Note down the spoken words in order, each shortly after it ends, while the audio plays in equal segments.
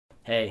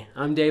Hey,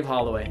 I'm Dave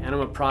Holloway, and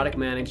I'm a product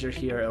manager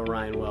here at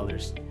Orion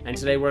Welders. And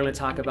today we're going to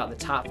talk about the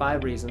top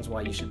 5 reasons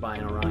why you should buy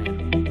an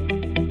Orion.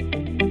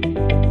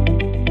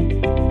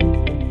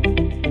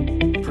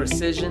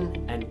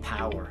 Precision and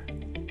power.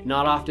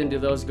 Not often do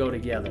those go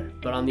together,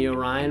 but on the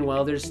Orion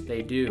Welders,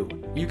 they do.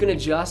 You can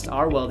adjust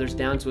our welders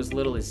down to as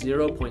little as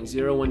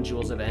 0.01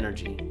 joules of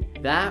energy.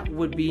 That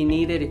would be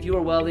needed if you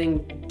were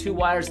welding 2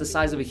 wires the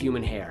size of a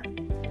human hair.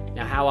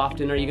 Now, how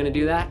often are you going to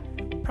do that?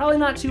 Probably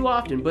not too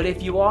often, but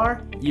if you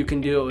are, you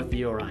can do it with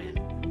the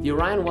Orion. The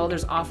Orion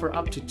welders offer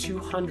up to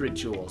 200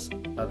 joules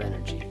of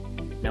energy.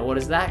 Now, what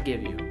does that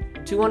give you?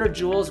 200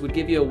 joules would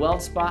give you a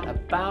weld spot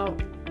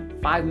about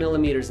 5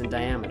 millimeters in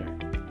diameter.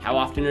 How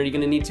often are you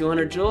going to need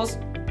 200 joules?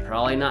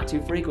 Probably not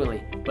too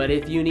frequently, but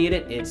if you need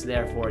it, it's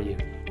there for you.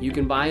 You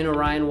can buy an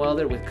Orion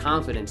welder with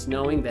confidence,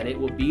 knowing that it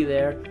will be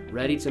there,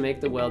 ready to make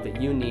the weld that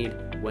you need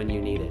when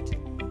you need it.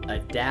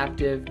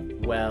 Adaptive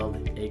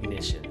weld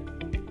ignition.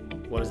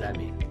 What does that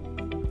mean?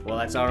 Well,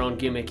 that's our own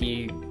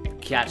gimmicky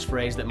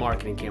catchphrase that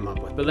marketing came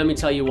up with, but let me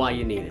tell you why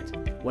you need it.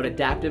 What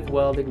adaptive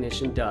weld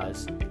ignition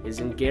does is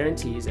it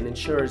guarantees and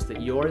ensures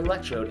that your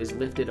electrode is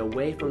lifted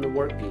away from the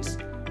workpiece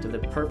to the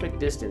perfect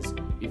distance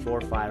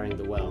before firing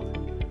the weld.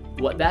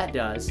 What that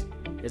does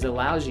is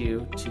allows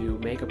you to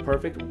make a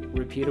perfect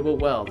repeatable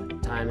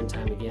weld time and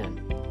time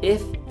again.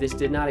 If this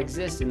did not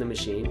exist in the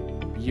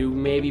machine, you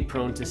may be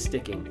prone to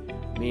sticking,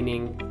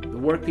 meaning the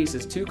workpiece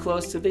is too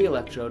close to the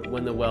electrode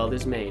when the weld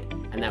is made,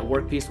 and that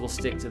workpiece will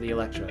stick to the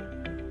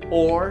electrode.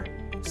 Or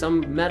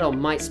some metal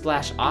might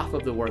splash off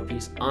of the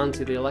workpiece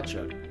onto the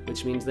electrode,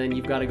 which means then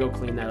you've got to go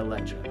clean that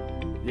electrode.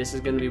 This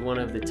is going to be one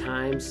of the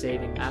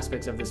time-saving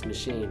aspects of this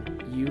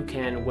machine. You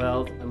can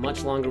weld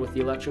much longer with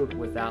the electrode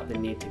without the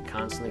need to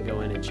constantly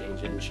go in and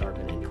change it and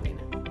sharpen it and clean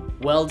it.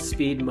 Weld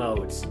speed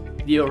modes.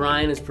 The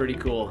Orion is pretty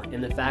cool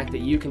in the fact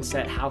that you can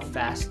set how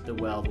fast the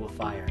weld will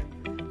fire.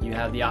 You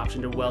have the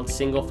option to weld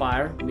single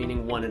fire,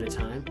 meaning 1 at a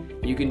time.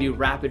 You can do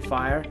rapid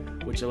fire,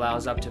 which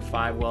allows up to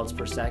 5 welds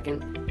per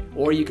second.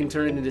 Or you can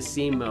turn it into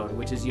seam mode,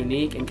 which is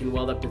unique and can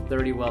weld up to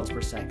 30 welds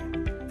per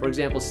second. For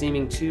example,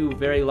 seaming 2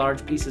 very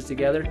large pieces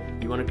together,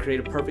 you want to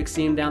create a perfect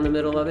seam down the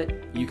middle of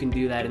it, you can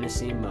do that in the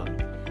seam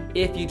mode.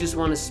 If you just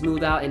want to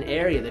smooth out an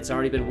area that's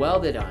already been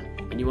welded on,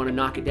 and you want to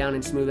knock it down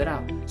and smooth it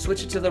out,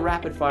 switch it to the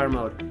rapid fire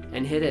mode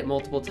and hit it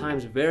multiple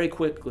times very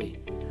quickly.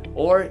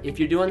 Or if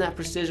you're doing that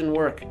precision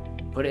work,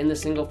 put it in the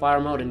single fire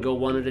mode and go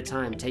 1 at a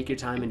time. Take your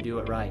time and do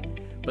it right.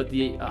 But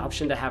the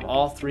option to have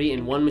all 3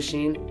 in one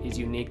machine is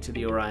unique to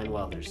the Orion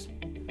Welders.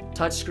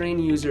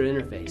 Touchscreen user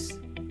interface.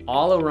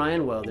 All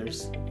Orion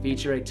Welders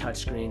feature a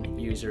touchscreen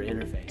user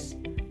interface.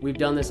 We've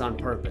done this on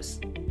purpose.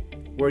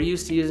 We're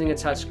used to using a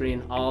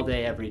touchscreen all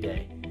day, every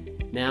day.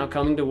 Now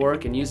coming to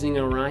work and using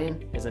an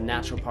Orion is a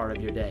natural part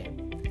of your day.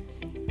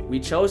 We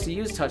chose to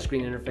use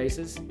touchscreen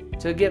interfaces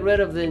to get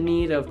rid of the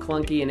need of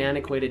clunky and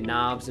antiquated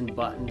knobs and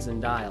buttons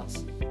and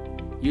dials.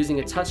 Using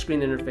a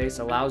touchscreen interface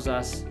allows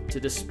us to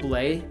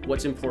display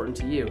what's important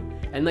to you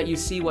and let you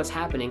see what's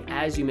happening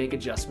as you make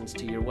adjustments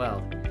to your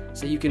weld,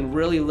 so you can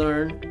really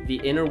learn the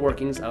inner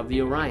workings of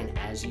the Orion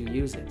as you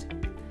use it.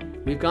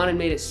 We've gone and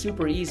made it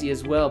super easy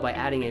as well by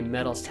adding a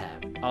metals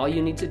tab. All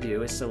you need to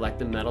do is select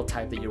the metal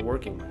type that you're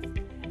working with,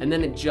 and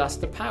then adjust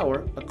the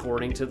power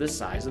according to the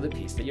size of the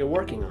piece that you're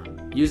working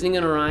on. Using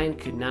an Orion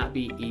could not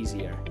be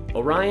easier.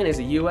 Orion is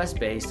a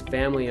US-based,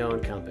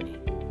 family-owned company.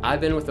 I've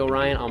been with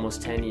Orion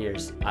almost 10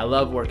 years. I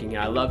love working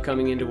here. I love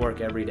coming into work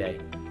every day.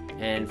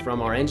 And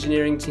from our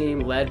engineering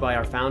team, led by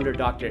our founder,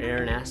 Dr.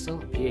 Aaron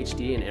Astle, a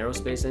PhD in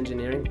aerospace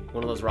engineering,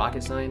 one of those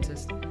rocket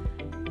scientists,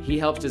 he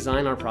helps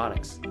design our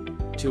products.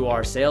 To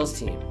our sales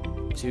team,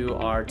 to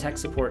our tech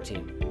support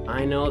team,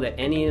 I know that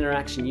any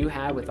interaction you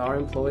have with our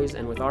employees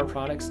and with our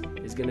products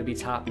is going to be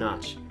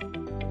top-notch.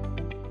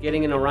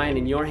 Getting an Orion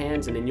in your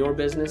hands and in your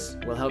business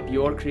will help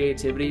your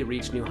creativity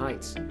reach new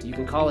heights. You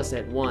can call us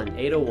at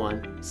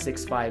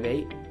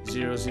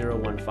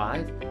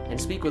 1-801-658-0015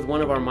 and speak with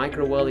one of our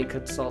micro welding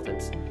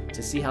consultants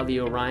to see how the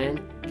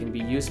Orion can be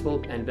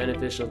useful and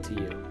beneficial to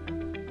you.